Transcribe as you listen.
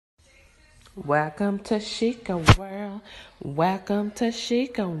Welcome to Chica World. Welcome to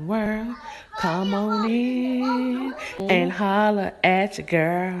Chica World. Come on in and holler at your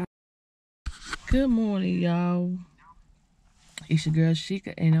girl. Good morning, y'all. It's your girl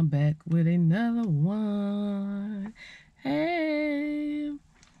Chica, and I'm back with another one. Hey,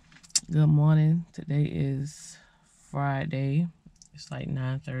 good morning. Today is Friday. It's like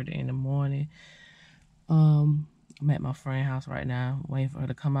 9:30 in the morning. I'm at my friend's house right now, waiting for her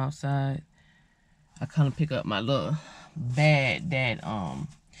to come outside. I come to pick up my little bag that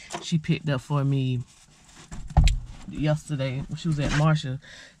she picked up for me yesterday when she was at Marshall.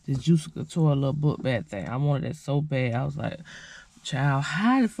 This Juice Couture little book bag thing. I wanted that so bad. I was like, child,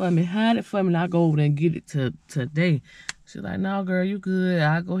 hide it for me, and I'll go over there and get it today. She's like, no, girl, you good.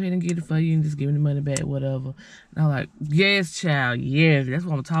 I'll go ahead and get it for you and just give me the money back, whatever. And I'm like, yes, child, yes. That's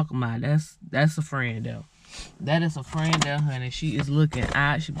what I'm talking about. That's a friend, though. That is a friend there, honey. She is looking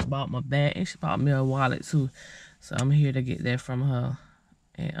out. She bought my bag and she bought me a wallet too. So I'm here to get that from her.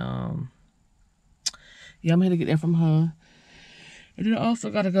 And yeah, I'm here to get that from her. And then I also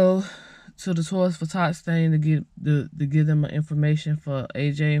gotta go to the Toys for Tots thing to give them information for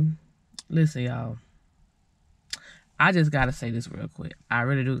AJ. Listen, y'all. I just gotta say this real quick. I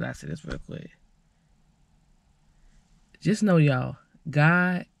really do gotta say this real quick. Just know, y'all,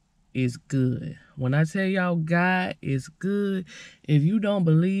 God is good. When I tell y'all God is good, if you don't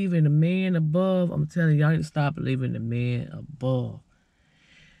believe in the man above, I'm telling y'all need to stop believing in the man above.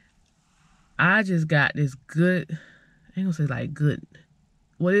 I just got this good, I ain't gonna say like good,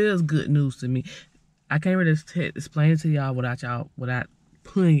 well, it is good news to me. I can't really explain it to y'all without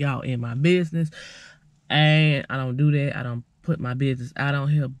putting y'all in my business. And I don't do that. I don't put my business out on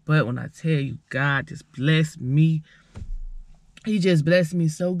here. But when I tell you God just blessed me, he just blessed me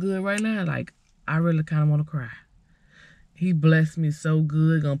so good right now. Like, I really kind of want to cry. He blessed me so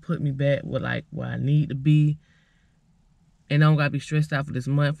good. Gonna put me back where I need to be. And I don't gotta be stressed out for this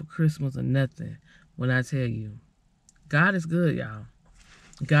month, for Christmas or nothing. When I tell you, God is good, y'all.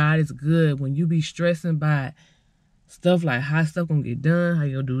 God is good. When you be stressing by stuff like how stuff gonna get done, how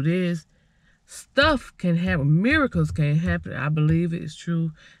you gonna do this, stuff can happen. Miracles can happen. I believe it is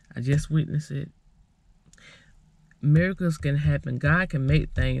true. I just witnessed it. Miracles can happen. God can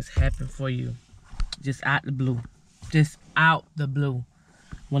make things happen for you. Just out the blue. Just out the blue.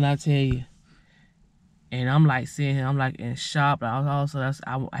 When I tell you. And I'm like seeing him, I'm like in shock. But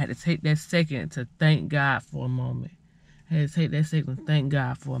I had to take that second to thank God for a moment. I had to take that second to thank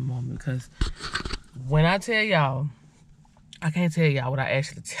God for a moment. Because when I tell y'all, I can't tell y'all without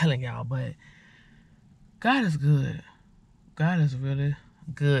actually telling y'all, but God is good. God is really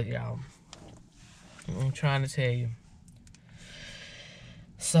good, y'all. I'm trying to tell you.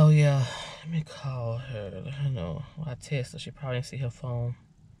 So yeah, let me call her. Let her know. I text her. She probably didn't see her phone.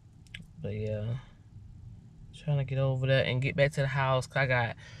 But yeah, trying to get over there and get back to the house. Cause I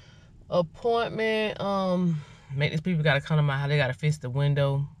got appointment. Maintenance people gotta come to my house. They gotta fix the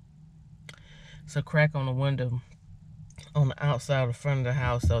window. It's a crack on the window on the outside of the front of the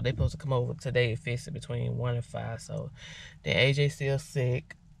house. So they supposed to come over today and fix it between 1 and 5. So then AJ still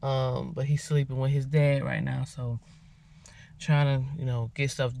sick. But he's sleeping with his dad right now. So trying to,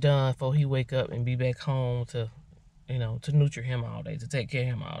 get stuff done before he wake up and be back home to, to nurture him all day, to take care of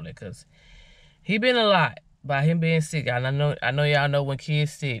him all day. Cause he been a lot by him being sick. And I know y'all know when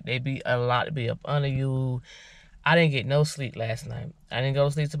kids sick, they be a lot to be up under you. I didn't get no sleep last night. I didn't go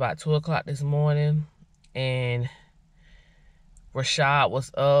to sleep till about 2 o'clock this morning. And Rashad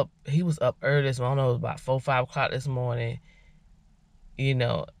was up. He was up early this morning. I don't know, it was about 4, 5 o'clock this morning.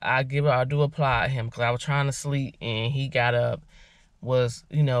 I do apply him because I was trying to sleep and he got up, was,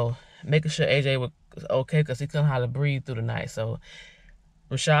 making sure AJ was okay because he couldn't hardly breathe through the night. So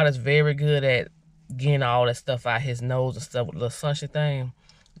Rashad is very good at getting all that stuff out his nose and stuff with the little sunshine thing.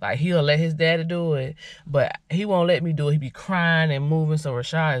 Like, he'll let his daddy do it, but he won't let me do it. He be crying and moving. So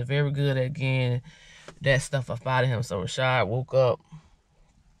Rashad is very good at getting that stuff up out of him. So Rashad woke up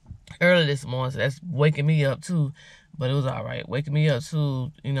early this morning, so that's waking me up too. But it was all right. Waking me up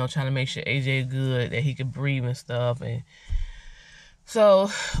too, trying to make sure AJ good, that he could breathe and stuff. And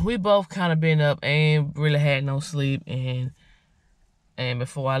so we both kind of been up, ain't really had no sleep. And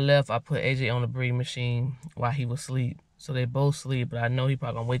before I left, I put AJ on the breathing machine while he was asleep. So they both sleep, but I know he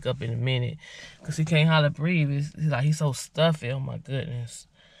probably gonna wake up in a minute because he can't hardly breathe. He's so stuffy. Oh my goodness.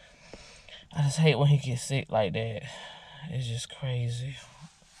 I just hate when he gets sick like that. It's just crazy.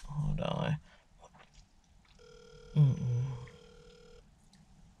 Hold on.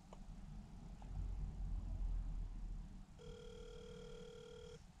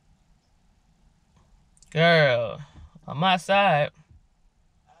 Girl, I'm outside.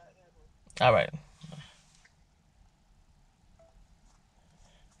 All right.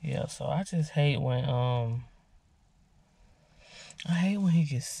 Yeah, so I just hate when I hate when he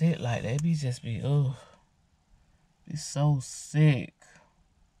gets sick like that. Be so sick.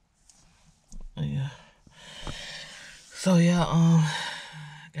 Yeah. So yeah,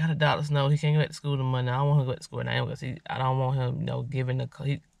 got a doctor's note. He can't go back to school tomorrow. I don't want him to go back to school now because I don't want him, giving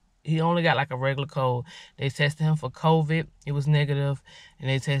he only got like a regular cold. They tested him for COVID. It was negative, and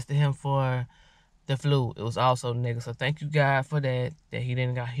they tested him for the flu. It was also negative. So thank you God for that. That he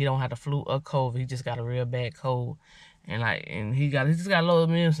don't have the flu or COVID. He just got a real bad cold, and he just got a low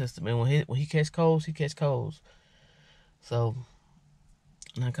immune system. And when he catch colds, he catch colds. So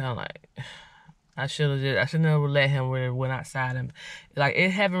and I kind of like. I should never let him really went outside and like it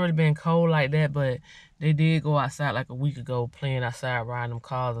haven't really been cold like that, but they did go outside like a week ago playing outside, riding them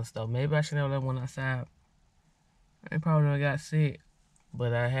cars and stuff. Maybe I should never let him went outside. They probably never got sick,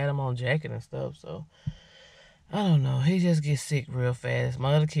 but I had him on jacket and stuff, so I don't know. He just gets sick real fast.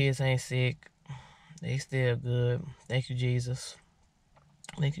 My other kids ain't sick. They still good. Thank you, Jesus.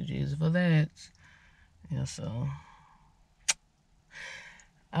 Thank you, Jesus, for that. Yeah, so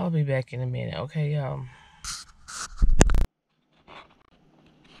I'll be back in a minute, okay, y'all?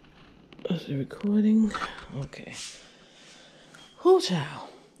 Is it recording? Okay. Whoo, child.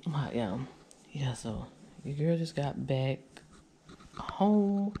 Yeah, so your girl just got back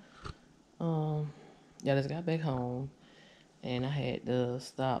home. Just got back home, and I had to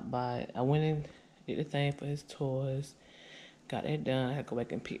stop by. I went and did the thing for his toys. Got that done. I had to go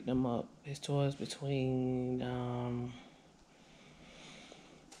back and pick them up. His toys between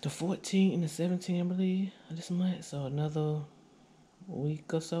the 14th and the 17th, I believe, of this month. So another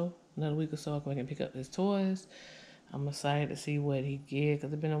week or so. I'll go back and pick up his toys. I'm excited to see what he get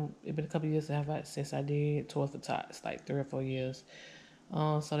because it been a couple years since I did Toys for Tots, like 3 or 4 years.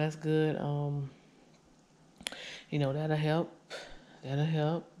 So that's good. That'll help. That'll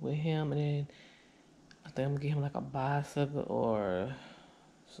help with him, and then I think I'm gonna get him like a bicycle or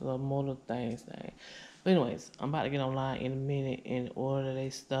some little motor thing. But anyways, I'm about to get online in a minute and order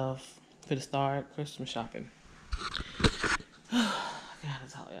their stuff for the start Christmas shopping. I gotta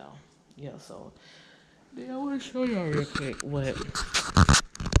tell y'all. Yeah, so I want to show y'all real quick what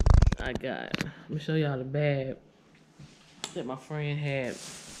I got. I'm gonna show y'all the bag that my friend had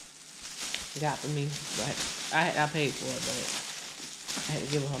got for me. But I paid for it, but I had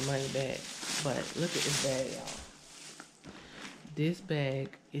to give her money back. But look at this bag, y'all. This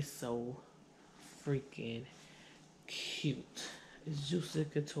bag is so freaking cute. It's Juicy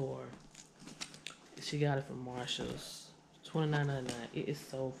Couture. She got it from Marshall's. $29.99. It is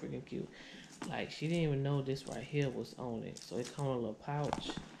so freaking cute. Like, she didn't even know this right here was on it. So it come in a little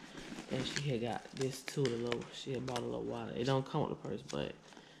pouch. And she had got this too, she had bought a little wallet. It don't come with the purse, but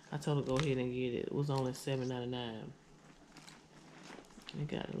I told her go ahead and get it. It was only $7.99. It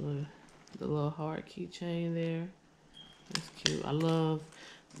got the little heart keychain there. That's cute. I love,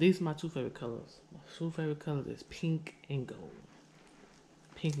 these are my two favorite colors. My two favorite colors is pink and gold.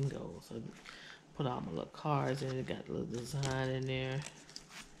 Pink and gold. So put all my little cards in it. Got a little design in there.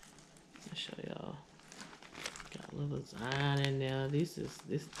 I'll show y'all. Got a little design in there. This is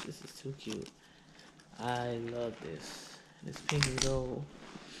too cute. I love this. It's pink and gold.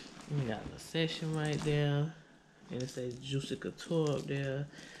 We got a section right there. And it says Juicy Couture up there.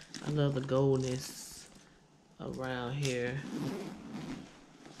 I love the goldness around here.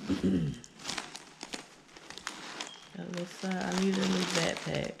 Got a little side. I need a new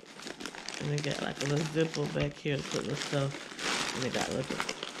backpack. And it got like a little zipper back here to put the stuff. And it got like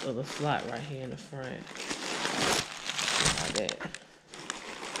a little slot right here in the front. Like that.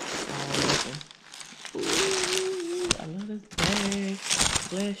 Ooh, I love this bag.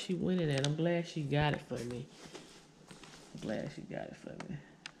 I'm glad she went in it. I'm glad she got it for me. I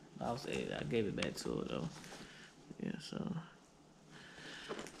gave it back to her though. Yeah, so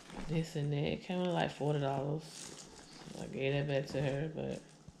this and that. It came in like $40. So I gave that back to her, but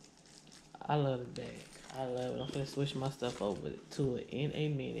I love the bag. I love it. I'm gonna switch my stuff over to it in a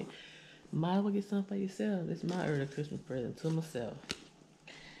minute. Might as well get something for yourself. This is my early Christmas present to myself.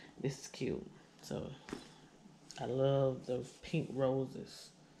 This is cute. So I love the pink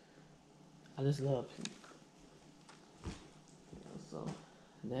roses. I just love pink. So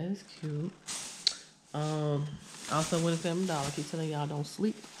that is cute. Also went to Family Dollar. I keep telling y'all don't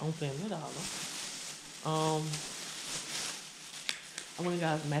sleep on Family Dollar. I went and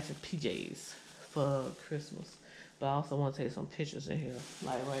got matching PJs for Christmas. But I also want to take some pictures in here,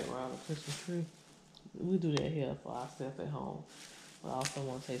 like right around the Christmas tree. We do that here for ourselves at home. But I also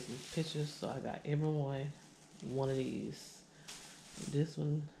want to take some pictures, so I got everyone one of these. This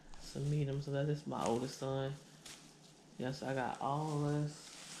one some medium. So that's my oldest son. Yeah, so I got all this.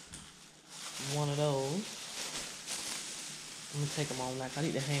 One of those. I'm gonna take them on like I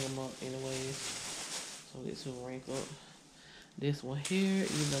need to hang them up anyways. So get too wrinkled. This one here,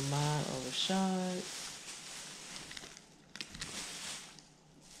 either mine or Rashad.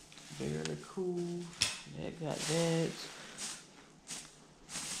 Very cool. That got that.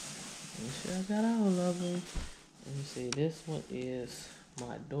 Make sure I got all of them. Let me see. This one is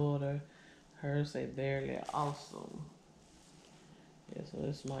my daughter. Hers say barely awesome. Yeah, so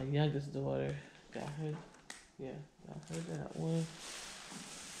this is my youngest daughter. Got her. Yeah, got her that one.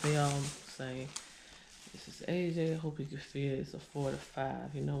 They all say, this is AJ. I hope you can feel it. It's a 4 to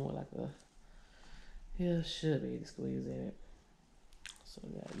 5. You know, more like a, yeah, should be the squeeze in it. So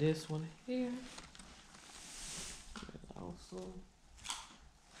we got this one here. Also,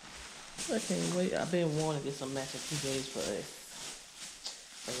 I can't wait. I've been wanting to get some matching PJs for us.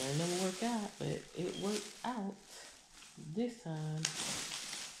 But it never worked out. But it worked out this time.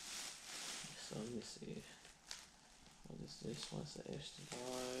 So let me see. What is this? One's an extra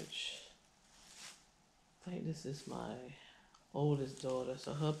large. I think this is my oldest daughter.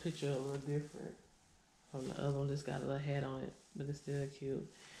 So her picture a little different from the other one. Just got a little hat on it, but it's still cute.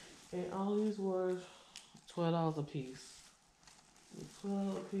 And all these were $12 a piece.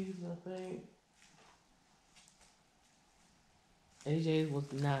 $12 a piece, I think. AJ's was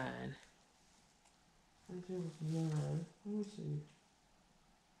 $9. AJ was $9. Let me see.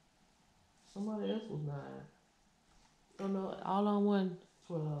 Somebody else was $9. Oh no, all on one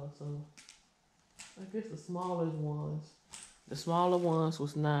 $12. So I guess the smallest ones. The smaller ones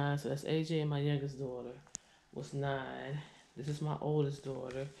was $9. So that's AJ and my youngest daughter was $9. This is my oldest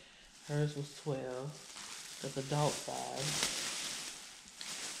daughter. Hers was $12. That's adult size.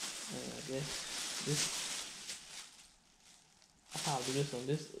 And I guess this, I'll probably do this one.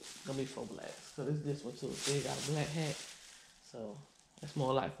 This is gonna be for blacks. So this one too. So he got a black hat. So that's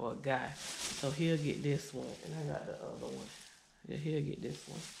more like for a guy. So he'll get this one. And I got the other one. Yeah, he'll get this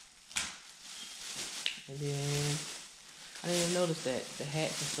one. And then I didn't notice that the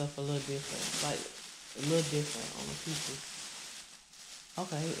hats and stuff are a little different. Like a little different on the pieces.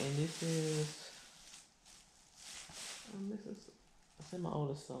 Okay, and this is I said my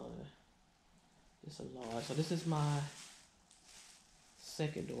oldest son. It's a large. So this is my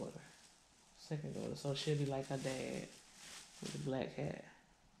second daughter. So she'll be like her dad with the black hat.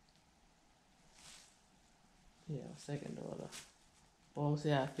 Yeah, second daughter. Well, we'll see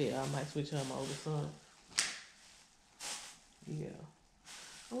how I fit. I might switch her to my oldest son. Yeah.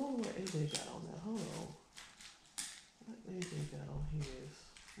 I wonder what AJ got on that. Hold on. What AJ got on his?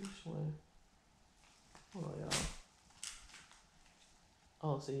 Which one? Hold on, y'all.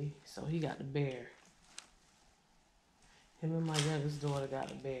 Oh, see, so he got the bear. Him and my youngest daughter got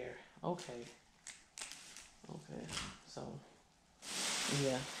the bear. Okay. Okay. So,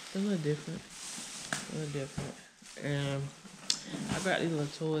 yeah, it's a little different. And I got these little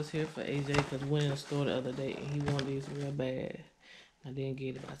toys here for AJ because we went in the store the other day and he wanted these real bad. I didn't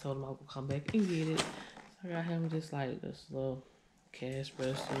get it, but I told him I would come back and get it. So I got him just like this little cash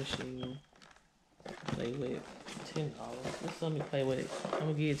register machine. Play with $10. Let's let me play with it. I'm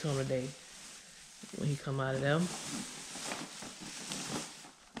gonna give it to him today when he come out of them.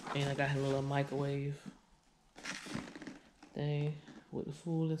 And I got him a little microwave thing with the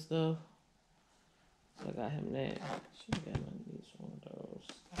food and stuff. So I got him that. Should have got him at least one of those.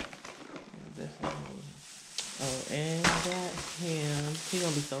 Oh, and I got him. He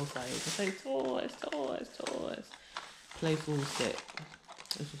gonna be so excited to say toys. Play food set.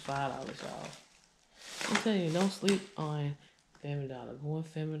 This was $5, y'all. I'm telling you, don't sleep on Family Dollar. Go on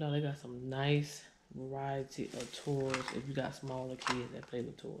Family Dollar. They got some nice variety of toys if you got smaller kids that play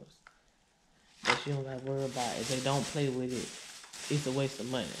with toys. But you don't got to worry about it. If they don't play with it, it's a waste of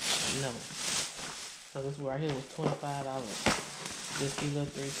money. No. So this right here was $25. Just these little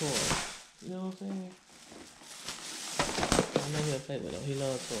 3 toys. You know what I'm saying? I know he'll play with them. He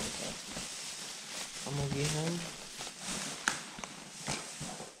loves toys. So I'm going to get him.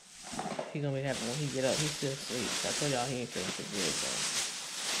 He gonna be happy when he get up. He still asleep. I told y'all he ain't feeling too good, so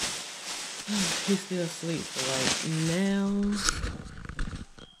he's still asleep. So right now,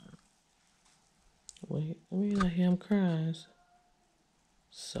 I hear him crying.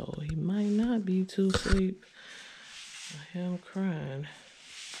 So he might not be too asleep. I hear him crying.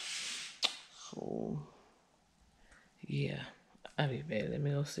 So yeah, I'll be bad. Let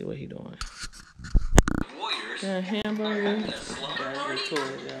me go see what he doing. Got a hamburger. Got a good toy,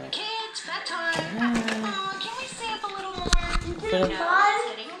 y'all. Bedtime. Can we stay up a little more? It's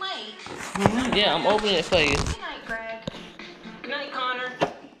getting late. Yeah, I'm opening it for you. Good night, Greg. Good night, Connor.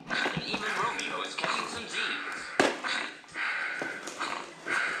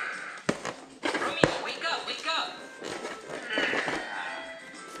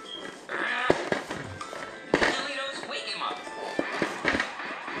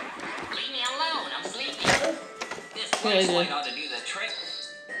 AJ. Ought to do the trick.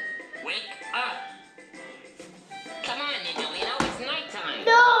 Wake up. Come on, Angelino, it's nighttime.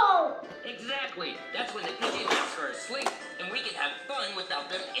 No! Exactly. That's when the PJ Masks are asleep, and we can have fun without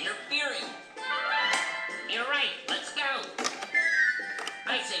them interfering. You're right. Let's go.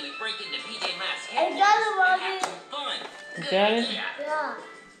 I say we break into PJ Masks' head and have some fun. You Good got it? idea. Yeah.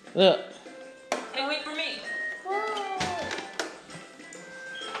 Look. Hey, wait for me.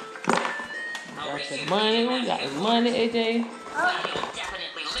 I'll race Got you your to money. PJ We Masks' got headquarters. money, AJ. Well, you'll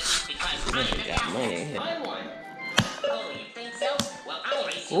definitely lose because I'm We the got money in here. I won. Oh, you think so? Well, I'll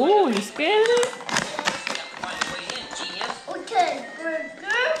race you. Ooh, you scared of it? Find a way in, genius. Okay,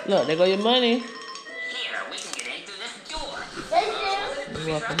 burger. Look, there go your money. Here, we can get in through this door. Thank you.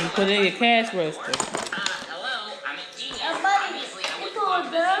 You're welcome. You put it in your cash register. Hello, I'm a genius. Buddy, Obviously, I wouldn't it's go all to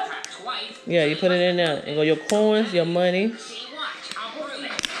the good. trap twice. Yeah, you put it in there. And go your coins, your money. See, watch. I'll prove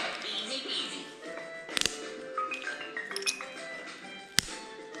it. Easy peasy.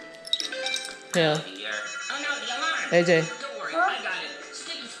 Yeah. Here. Oh no, the alarm. AJ, Don't worry, I got it.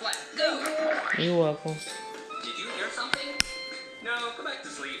 Sticky splat, go. you're welcome. Did you hear something? No, go back to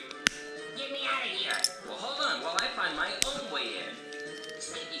sleep. Get me out of here. Well, hold on while I find my own way in.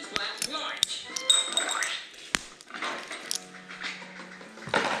 Sticky splat, launch.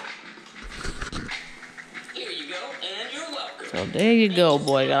 Here you go, and you're welcome. So there you go,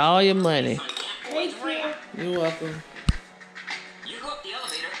 boy. Got all your money. Thank you. You're welcome. You go up the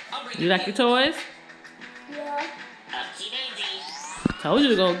elevator. I'll bring You like your toys? Yeah. Upsy daisy. Told you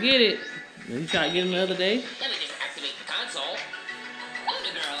to go get it. You tried to get them the other day. Let me just activate the console.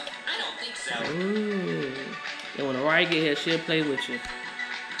 Wonder Girl, I don't think so. Ooh. And when Ryan get here, she'll play with you.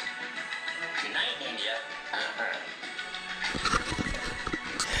 Good night, Ninja.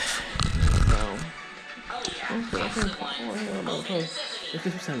 So, Oh yeah, that's the one. let's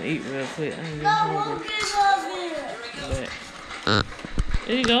get something to eat real quick. I ain't even No, hungry. we'll get over it. But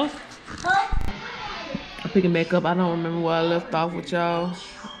there you go. Huh? I'm picking back up. I don't remember where I left off with y'all.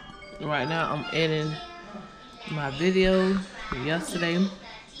 Right now, I'm editing my video from yesterday.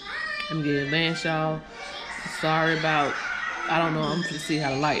 I'm getting advanced, y'all. Sorry about, I don't know, I'm gonna see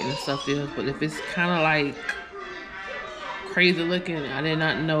how the lighting and stuff is, but if it's kind of like crazy looking, I did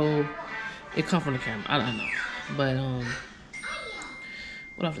not know it come from the camera. I don't know. But,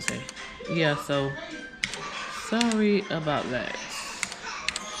 what I have to say? Yeah, so, sorry about that.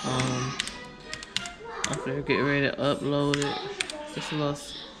 I'm gonna get ready to upload it. Just a little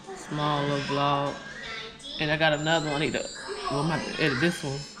small little vlog. And I got another one. I need to, well, I'm gonna have to edit this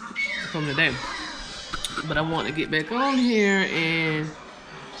one from today. But I want to get back on here and,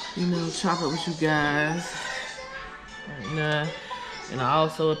 you know, chop it with you guys right now. And I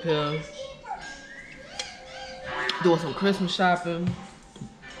also up here doing some Christmas shopping.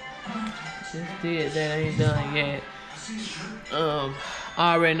 Just did that, ain't done yet. I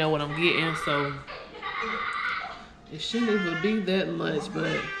already know what I'm getting, so it shouldn't even be that much, but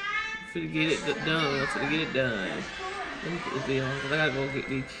I'm finna get it done. I'm finna get it done. Let me put this video on, because I gotta go get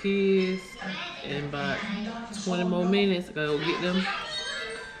these kids in about 20 more minutes. I gotta go get them.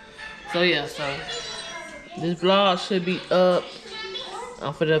 So yeah, so this vlog should be up.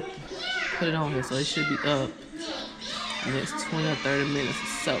 I'm finna put it on here, so it should be up the next 20 or 30 minutes or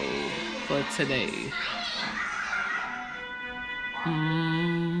so for today.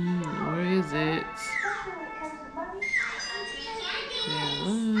 Where is it?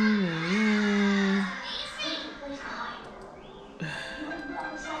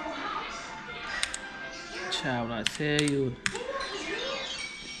 Child, when I tell you,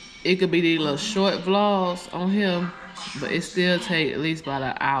 it could be these little short vlogs on him, but it still take at least about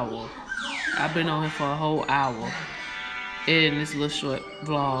an hour. I've been on here for a whole hour editing this little short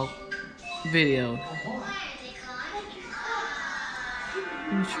vlog video.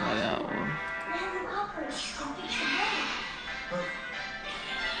 Let me try that one.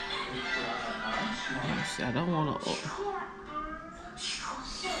 Let's see, I don't want to.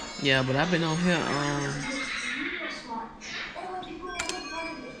 Yeah, but I've been on here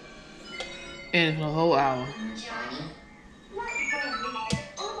and for a whole hour.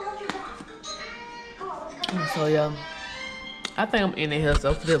 So yeah, I think I'm in here.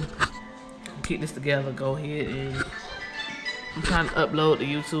 So for them, keep this together. Go ahead and I'm trying to upload to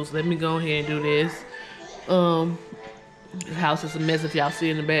YouTube. So let me go ahead and do this. The house is a mess if y'all see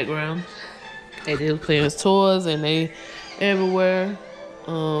in the background. They just playing with toys and they everywhere.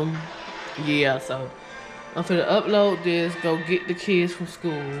 Yeah, so I'm finna upload this, go get the kids from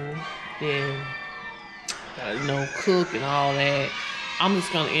school, then gotta, you know, cook and all that. I'm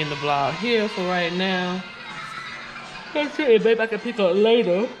just gonna end the vlog here for right now. That's it, babe. I can pick up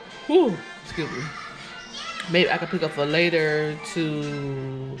later. Whew, excuse me. maybe I can pick up for later to,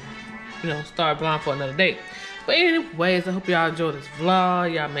 you know, start going for another date. But anyways, I hope y'all enjoyed this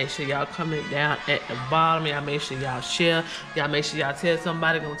vlog. Y'all make sure y'all comment down at the bottom. Y'all make sure y'all share. Y'all make sure y'all tell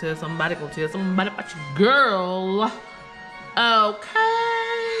somebody, gonna tell somebody about your girl.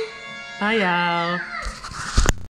 Okay. Bye, y'all.